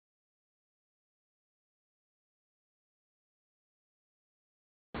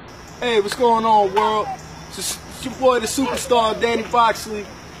Hey, what's going on, world? It's your boy, the superstar, Danny Boxley,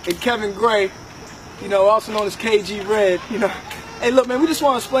 and Kevin Gray, you know, also known as KG Red, you know. Hey, look, man, we just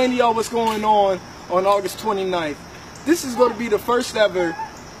want to explain to y'all what's going on August 29th. This is going to be the first ever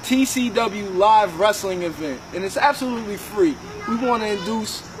TCW live wrestling event, and it's absolutely free. We want to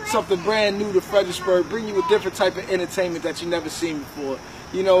induce something brand new to Fredericksburg, bring you a different type of entertainment that you've never seen before.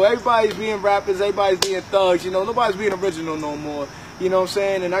 You know, everybody's being rappers, everybody's being thugs, you know, nobody's being original no more. You know what I'm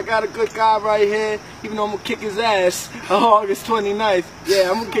saying? And I got a good guy right here, even though I'm going to kick his ass on August 29th.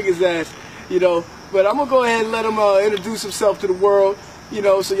 Yeah, I'm going to kick his ass, you know. But I'm going to go ahead and let him introduce himself to the world, you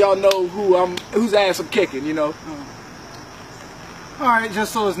know, so y'all know whose ass I'm kicking, you know. Alright,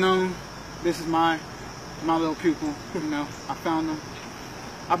 just so it's known, this is my little pupil, you know. I found him.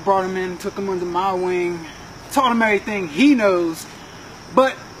 I brought him in, took him under my wing, taught him everything he knows.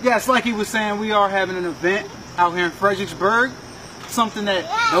 But, yes, like he was saying, we are having an event out here in Fredericksburg. Something that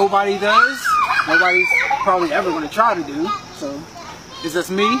nobody does, nobody's probably ever going to try to do. So it's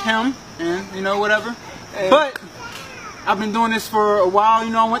just me, him, and you know, whatever. But I've been doing this for a while,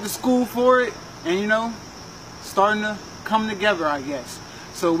 you know. I went to school for it, and you know, starting to come together, I guess.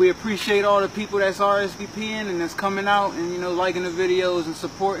 So we appreciate all the people that's RSVPing and that's coming out and, you know, liking the videos and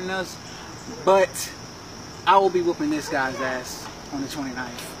supporting us. But I will be whooping this guy's ass on the 29th.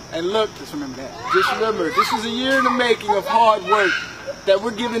 And look, just remember that. Just remember, this is a year in the making of hard work that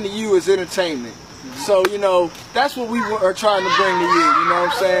we're giving to you as entertainment. So, you know, that's what we are trying to bring to you, you know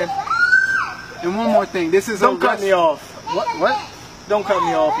what I'm saying? And one more thing, this is Don't cut me off. What? Don't cut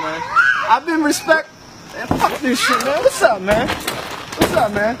me off, man. I've been Man, fuck this shit, man. What's up, man? What's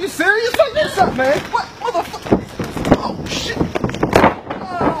up, man? You serious? What's up, man? What? Motherfucker? Oh, shit.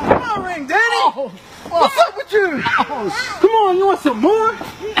 My ring, Danny. Oh, what's up with you? Oh, come on, you want some more?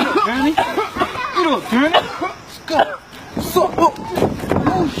 Danny? You know, Danny? Let's go. What's up?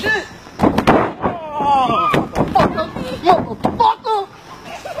 Oh, shit. Oh, motherfucker.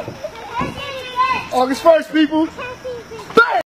 August 1st, people.